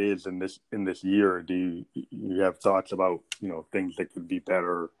it is in this year? Do you have thoughts about things that could be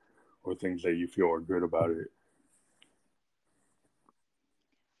better, or things that you feel are good about it?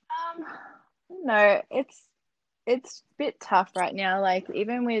 No, it's a bit tough right now. Like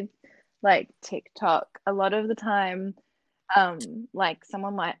even with like TikTok, a lot of the time, like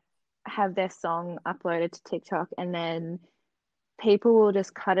someone might have their song uploaded to TikTok and then people will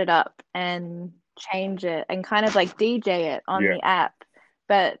just cut it up and change it and kind of like DJ it on Yeah, the app,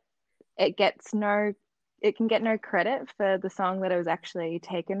 but it gets no, it can get no credit for the song that it was actually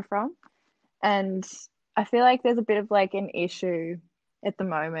taken from. And I feel like there's a bit of like an issue at the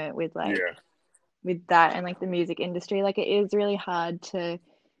moment with like yeah, with that and like the music industry. Like it is really hard to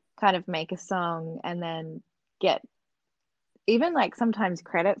kind of make a song and then get even like sometimes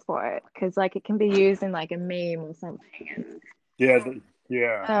credit for it because like it can be used in like a meme or something. yeah,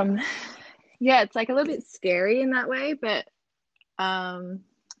 yeah. Um, yeah, it's like a little bit scary in that way, but um,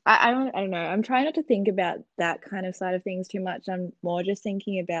 I don't know. I'm trying not to think about that kind of side of things too much. I'm more just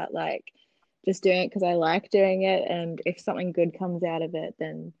thinking about like just doing it because I like doing it, and if something good comes out of it,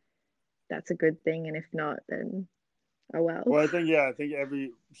 then that's a good thing, and if not, then oh well. Well, I think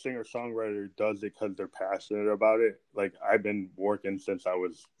every singer songwriter does it because they're passionate about it. Like, I've been working since I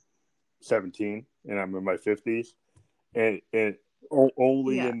was 17, and I'm in my 50s, and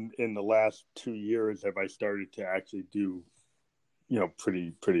Only Yeah. in the last 2 years have I started to actually do,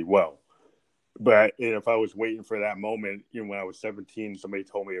 pretty well. But if I was waiting for that moment, when I was 17, somebody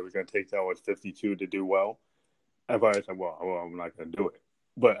told me it was going to take till I was 52 to do well. I've always said, well, I'm not going to do it.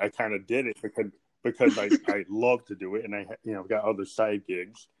 But I kind of did it because I love to do it, and I got other side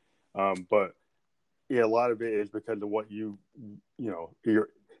gigs. But yeah, a lot of it is because of what you're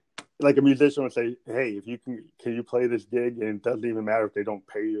like a musician would say, hey, if you can you play this gig, and it doesn't even matter if they don't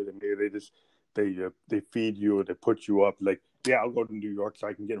pay you, they just they feed you or they put you up. Like, yeah, I'll go to New York so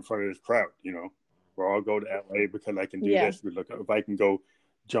I can get in front of this crowd, or I'll go to LA because I can do Yeah. this. Look, if I can go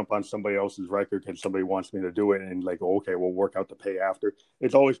jump on somebody else's record because somebody wants me to do it, and like, okay, we'll work out the pay after.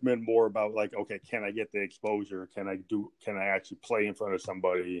 It's always been more about like, okay, can I get the exposure? Can I actually play in front of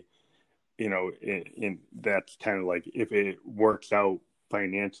somebody? And that's kind of like, if it works out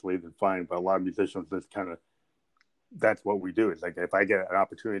financially, then fine. But a lot of musicians, that's what we do. It's like, if I get an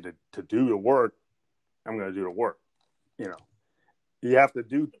opportunity to do the work, I'm going to do the work. You know, you have to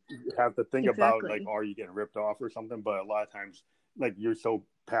think about, like, Exactly. are you getting ripped off or something? But a lot of times, like, you're so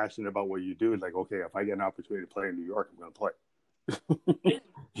passionate about what you do. It's like, okay, if I get an opportunity to play in New York, I'm going to play.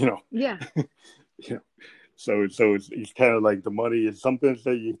 you know, Yeah. you know. So it's kind of like the money is something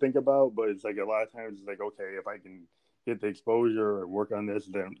that you think about, but it's like a lot of times it's like, okay, if I can get the exposure or work on this,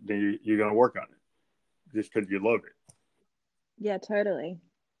 then you're going to work on it just because you love it. Yeah, totally.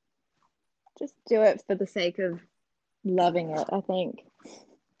 Just do it for the sake of loving it, I think.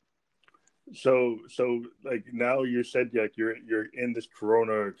 So like now you said, like, you're in this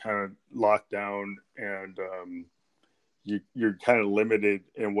Corona kind of lockdown, and you're kind of limited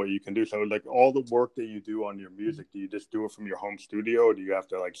in what you can do. So like all the work that you do on your music, do you just do it from your home studio, or do you have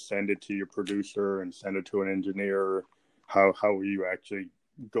to like send it to your producer and send it to an engineer? How are you actually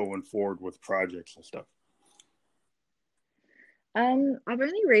going forward with projects and stuff? I've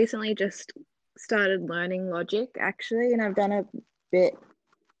only recently just started learning Logic actually, and I've done a bit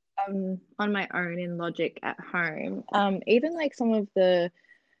on my own in Logic at home. Even like some of the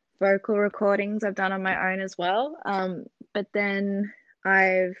vocal recordings I've done on my own as well. But then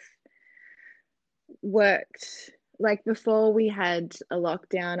I've worked like before we had a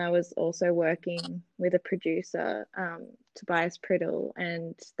lockdown, I was also working with a producer, Tobias Priddle,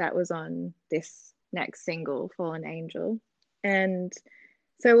 and that was on this next single, Fallen Angel. And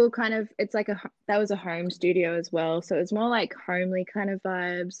so we'll kind of, it's like that was a home studio as well. So it was more like homely kind of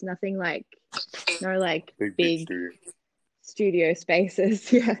vibes, nothing like, no like Big big studio. studio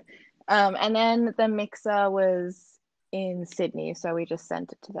spaces. Yeah. And then the mixer was in Sydney, so we just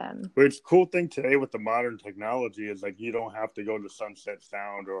sent it to them. But it's a cool thing today with the modern technology is like you don't have to go to Sunset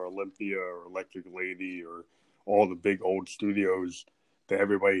Sound or Olympia or Electric Lady or all the big old studios that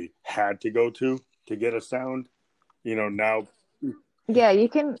everybody had to go to get a sound. Now, Yeah, you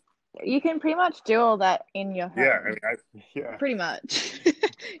can pretty much do all that in your yeah, home. yeah. Pretty much.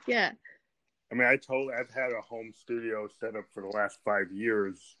 Yeah. I've had a home studio set up for the last 5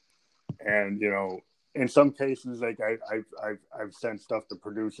 years, and in some cases, like I've sent stuff to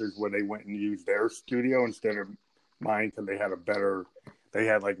producers where they went and used their studio instead of mine because they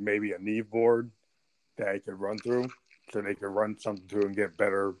had like maybe a Neve board that I could run through, so they could run something through and get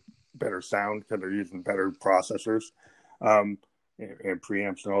better sound because they're using better processors, um, and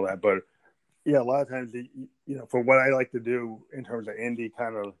preamps and all that. But yeah, a lot of times, for what I like to do in terms of indie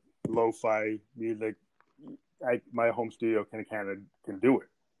kind of lo-fi music, my home studio can do it,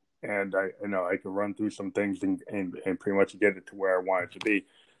 and I know I can run through some things and pretty much get it to where I want it to be.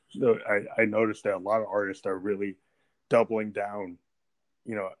 So I noticed that a lot of artists are really doubling down.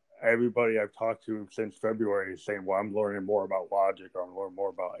 You know, everybody I've talked to since February is saying, "Well, I'm learning more about Logic, or I'm learning more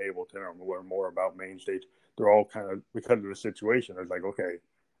about Ableton, or I'm learning more about MainStage." They're all kind of, because of the situation. It's like, okay,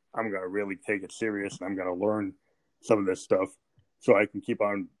 I'm gonna really take it serious, and I'm gonna learn some of this stuff so I can keep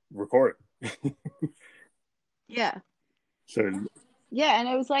on recording. Yeah. So Yeah, and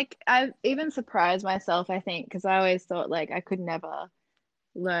it was like I even surprised myself, I think, because I always thought like I could never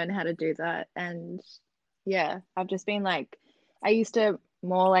learn how to do that. And yeah, I've just been like I used to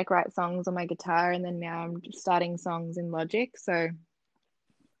more like write songs on my guitar, and then now I'm just starting songs in Logic. So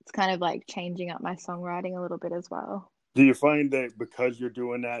it's kind of like changing up my songwriting a little bit as well. do you find that because you're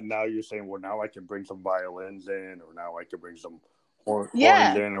doing that now, you're saying, well, now I can bring some violins in, or now I can bring some horns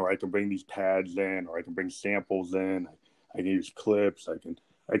Yeah. in, or I can bring these pads in, or I can bring samples in. I can use clips.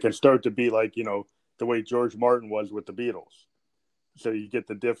 I can start to be like, the way George Martin was with the Beatles. So you get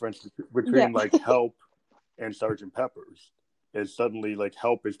the difference Yeah. between like Help and Sergeant Pepper's. Is suddenly like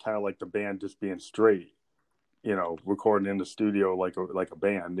Help is kind of like the band just being straight, recording in the studio like a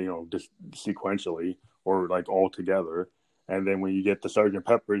band, just sequentially or like all together. And then when you get the Sgt.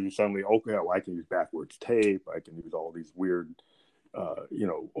 Pepper, you suddenly, okay, well, I can use backwards tape. I can use all these weird,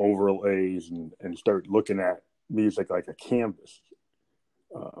 overlays and start looking at music like a canvas.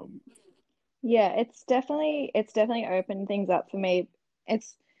 Um, Yeah, it's definitely opened things up for me.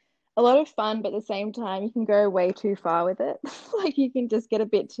 It's a lot of fun, but at the same time, you can go way too far with it. Like you can just get a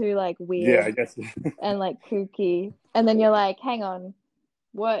bit too like yeah, I weird guess. and like kooky, and then you're like, hang on,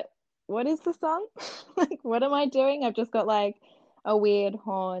 what what is the song? Like, what am I doing? I've just got like a weird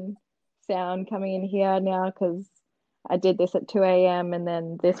horn sound coming in here now because I did this at 2 a.m. and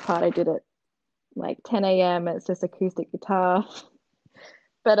then this part I did at like 10 a.m. It's just acoustic guitar.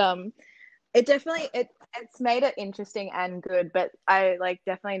 But it definitely it's made it interesting and good, but I like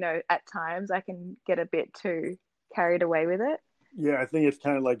definitely know at times I can get a bit too carried away with it. Yeah, I think it's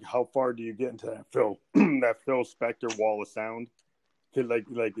kind of like how far do you get into that Phil that Phil Spector wall of sound? Because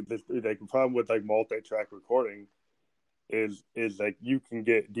like the problem with like multi-track recording is like you can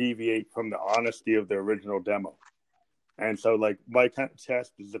deviate from the honesty of the original demo. And so like my kind of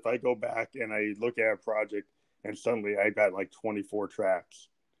test is if I go back and I look at a project and suddenly I got like 24 tracks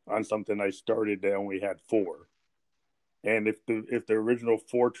on something I started that only had four. And if the original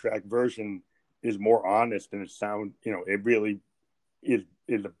 4-track version is more honest and it sound, it really is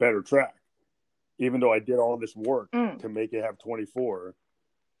a better track. Even though I did all this work Mm. to make it have 24,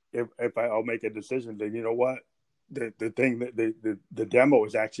 I'll make a decision that you know what the thing that the demo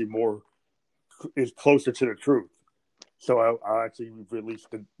is actually is closer to the truth. So I'll actually release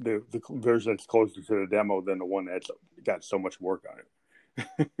the version that's closer to the demo than the one that's got so much work on it.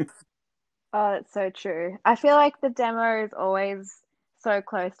 Oh, that's so true. I feel like the demo is always so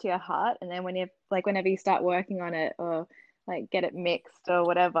close to your heart, and then when you like whenever you start working on it or like get it mixed or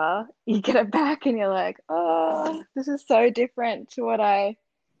whatever, you get it back and you're like, oh, this is so different to what I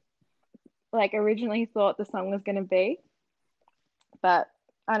like originally thought the song was going to be. But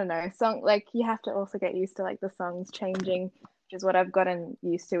I don't know, song like you have to also get used to like the songs changing, which is what I've gotten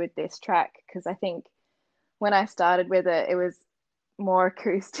used to with this track because I think when I started with it, it was more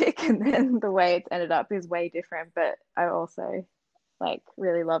acoustic, and then the way it's ended up is way different. But I also like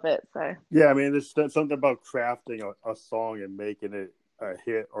really love it. So Yeah, I mean, there's something about crafting a song and making it a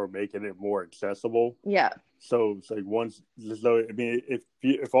hit or making it more accessible. yeah. So it's like I mean,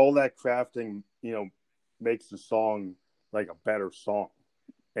 if all that crafting, makes the song like a better song,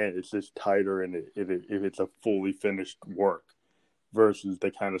 and it's just tighter and if it's a fully finished work versus the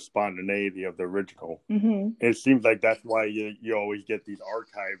kind of spontaneity of the original. Hmm. It seems like that's why you always get these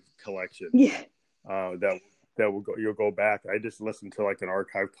archive collections Yeah. that you'll go back. I just listened to like an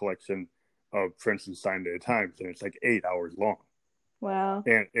archive collection of Prince's Signed at a Times, and it's like 8 hours long, Wow.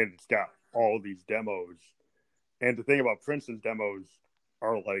 and it's got all these demos. And the thing about Prince's demos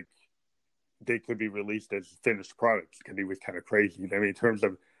are like they could be released as finished products because he was kind of crazy. I mean, in terms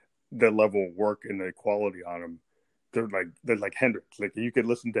of the level of work and the quality on them, they're like Hendrix. Like you could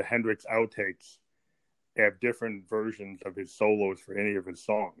listen to Hendrix outtakes, have different versions of his solos for any of his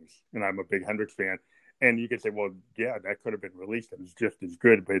songs. And I'm a big Hendrix fan. And you could say, well, yeah, that could have been released. It was just as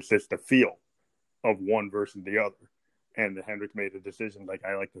good, but it's just the feel of one versus the other. And the Hendrix made a decision like,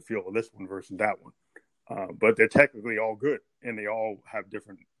 I like the feel of this one versus that one. But they're technically all good, and they all have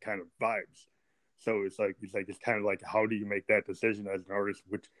different kind of vibes. So it's kind of like how do you make that decision as an artist?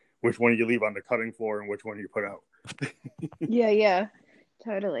 Which one you leave on the cutting floor and which one you put out? Yeah, yeah,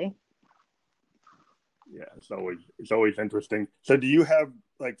 totally. Yeah, it's always interesting. So, do you have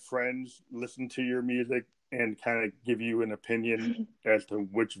like friends listen to your music and kind of give you an opinion as to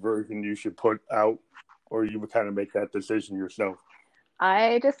which version you should put out, or you would kind of make that decision yourself?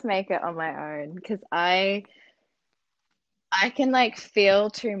 I just make it on my own because I can like feel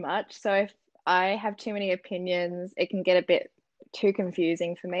too much. So if I have too many opinions, it can get a bit too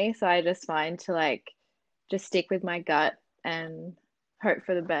confusing for me. So I just find to like just stick with my gut and hope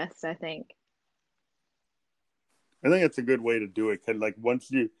for the best, I think. I think it's a good way to do it because, like,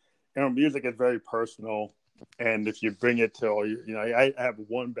 once music is very personal, and if you bring it to all I have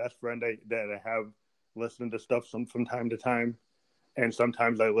one best friend that I have listened to stuff from time to time, and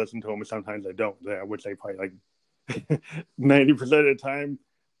sometimes I listen to him, and sometimes I don't. I would say probably like 90% of the time,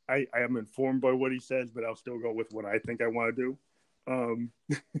 I am informed by what he says, but I'll still go with what I think I want to do.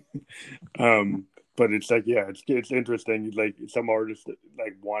 Um, but it's like, yeah, it's interesting. Like some artists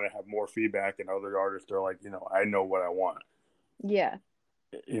like want to have more feedback, and other artists are like, I know what I want. Yeah.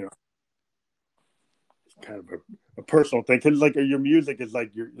 You know, it's kind of a personal thing because like your music is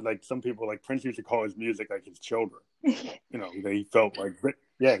like like some people like Prince used to call his music like his children. They felt like,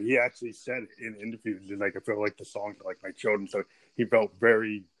 yeah, he actually said it in interviews. Like I feel like the songs are like my children, so he felt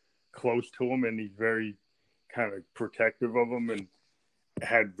very close to him, and he's very kind of protective of him and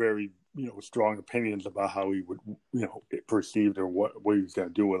had very, strong opinions about how he would, perceived or what he was going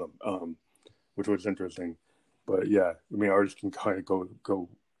to do with him, which was interesting. But yeah, I mean, artists can kind of go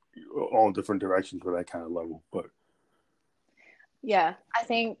all different directions with that kind of level. But Yeah, I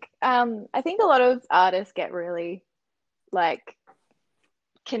think a lot of artists get really like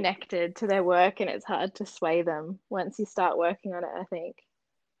connected to their work, and it's hard to sway them once you start working on it, I think.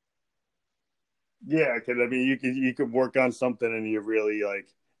 yeah, because I mean, you could work on something and you really like.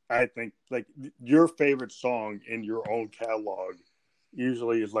 I think like your favorite song in your own catalog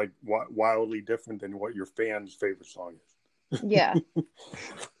usually is like wildly different than what your fans' favorite song Yeah. is.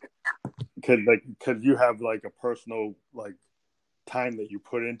 Because you have like a personal like time that you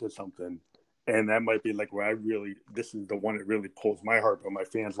put into something, and that might be like where this is the one that really pulls my heart, but my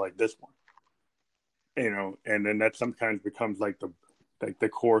fans like this one, and then that sometimes becomes like the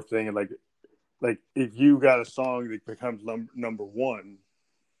core thing, and like if you got a song that becomes number one,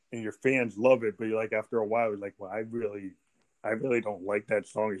 and your fans love it, but you're like after a while, you're like, well, I really don't like that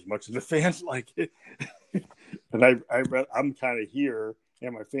song as much as the fans like it, and I'm kind of here,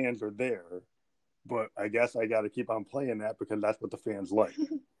 and my fans are there. But I guess I got to keep on playing that because that's what the fans like.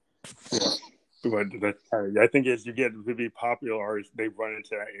 Yeah. But I think as you get to be popular artists, they run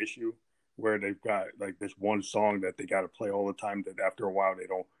into that issue where they've got like this one song that they got to play all the time. That after a while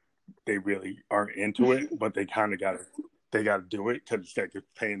they really aren't into it, but they kind of got to do it because it's like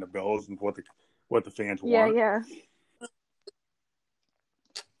paying the bills and what the fans Yeah, want. yeah.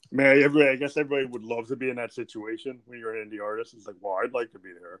 Man, I guess everybody would love to be in that situation when you're an indie artist. It's like, well, I'd like to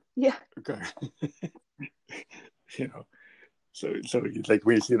be there. Yeah. Okay. So it's like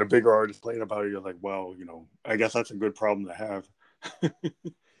when you see the bigger artist playing about it, you're like, well, I guess that's a good problem to have.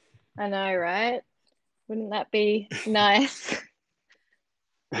 I know, right? Wouldn't that be nice?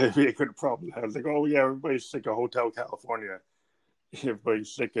 It'd be a good problem to have. It's like, oh yeah, everybody's sick of Hotel California.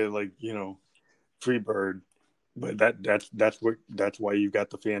 Everybody's sick of like, Freebird. But that's why you got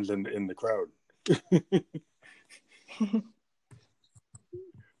the fans in the crowd.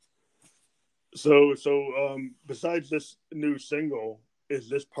 So besides this new single, is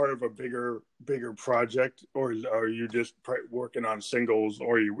this part of a bigger project, or are you just working on singles,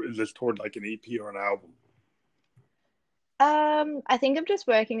 or is this toward like an EP or an album? I think I'm just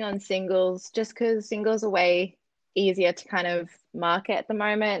working on singles just because singles are way easier to kind of market at the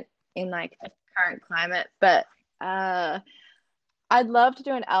moment in like the current climate. But I'd love to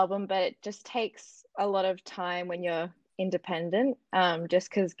do an album, but it just takes a lot of time when you're independent. Just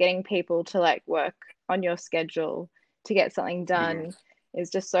because getting people to like work on your schedule to get something Mm-hmm. done is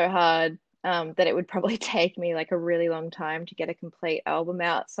just so hard. That it would probably take me like a really long time to get a complete album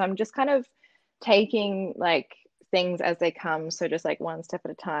out. So I'm just kind of taking like things as they come, so just like one step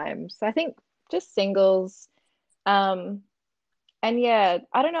at a time. So I think just singles. Um, and yeah,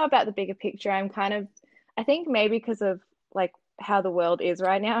 I don't know about the bigger picture. I think maybe because of like how the world is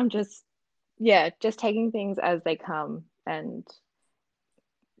right now, I'm just, yeah, just taking things as they come and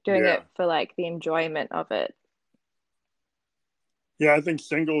doing Yeah. it for like the enjoyment of it. Yeah, I think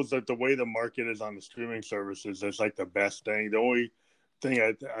singles, like the way the market is on the streaming services, is like the best thing. The only thing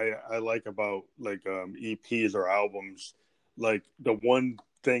I like about like EPs or albums, like the one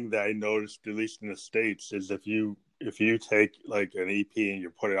thing that I noticed, at least in the States, is if you take like an EP and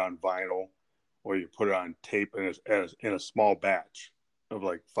you put it on vinyl or you put it on tape in a small batch of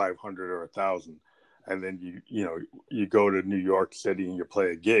like 500 or 1,000, and then you go to New York City and you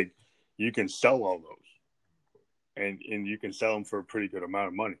play a gig, you can sell all those, and you can sell them for a pretty good amount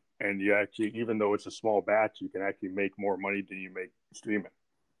of money. And you actually, even though it's a small batch, you can actually make more money than you make streaming.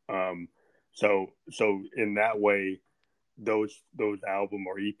 Um, so in that way, those album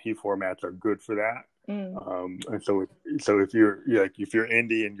or EP formats are good for that. Mm. And so if you're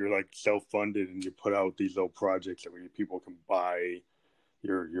indie and you're like self funded and you put out these little projects that people can buy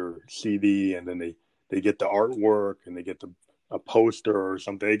your CD, and then they get the artwork and they get a poster or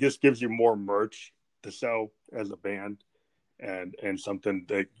something. It just gives you more merch to sell as a band, and something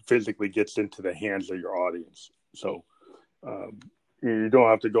that physically gets into the hands of your audience. So um, you don't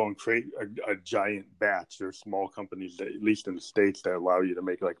have to go and create a giant batch. There's small companies that, at least in the States, that allow you to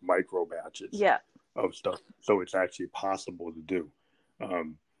make like micro batches Yeah. of stuff, so it's actually possible to do.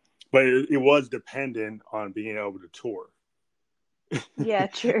 Um, but it was dependent on being able to tour. Yeah,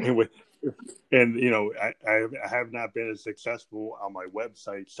 true. and with and I have not been as successful on my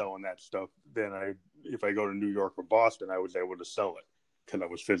website selling that stuff than if I go to New York or Boston, I was able to sell it because I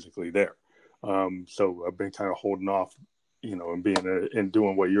was physically there. So I've been kind of holding off, and and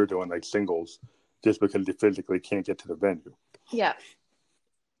doing what you're doing, like singles, just because you physically can't get to the venue. Yeah.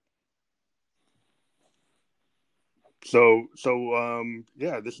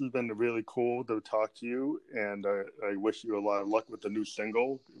 Yeah, this has been really cool to talk to you, and I wish you a lot of luck with the new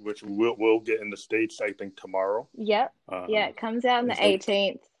single, which we'll get in the States, I think, tomorrow. Yep. Yeah, Um, it comes out on the and so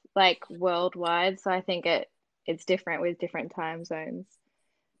 18th, like worldwide. So I think it's different with different time zones.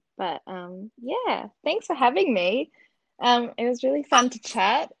 But yeah, thanks for having me. It was really fun to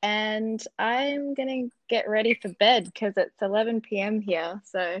chat, and I'm gonna get ready for bed because it's 11 p.m. here.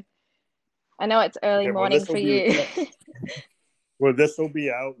 So I know it's early yeah, well, morning for you. this will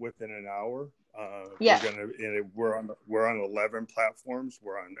be out within an hour. Yeah. We're on 11 platforms.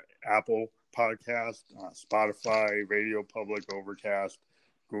 We're on Apple Podcast, Spotify, Radio Public, Overcast,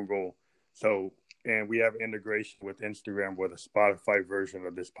 Google. So, and we have integration with Instagram, where the Spotify version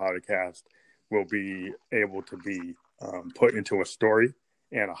of this podcast will be able to be put into a story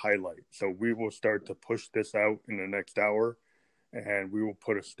and a highlight. So we will start to push this out in the next hour, and we will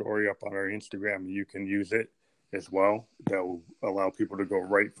put a story up on our Instagram. You can use it as well. That will allow people to go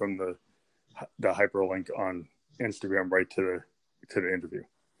right from the hyperlink on Instagram right to the interview.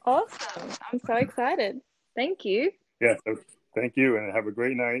 Awesome. I'm so excited. Thank you. Yeah. So thank you, and have a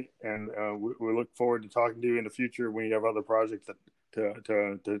great night. And we look forward to talking to you in the future when you have other projects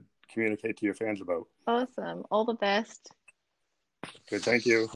to communicate to your fans about. Awesome. All the best. Good. Thank you.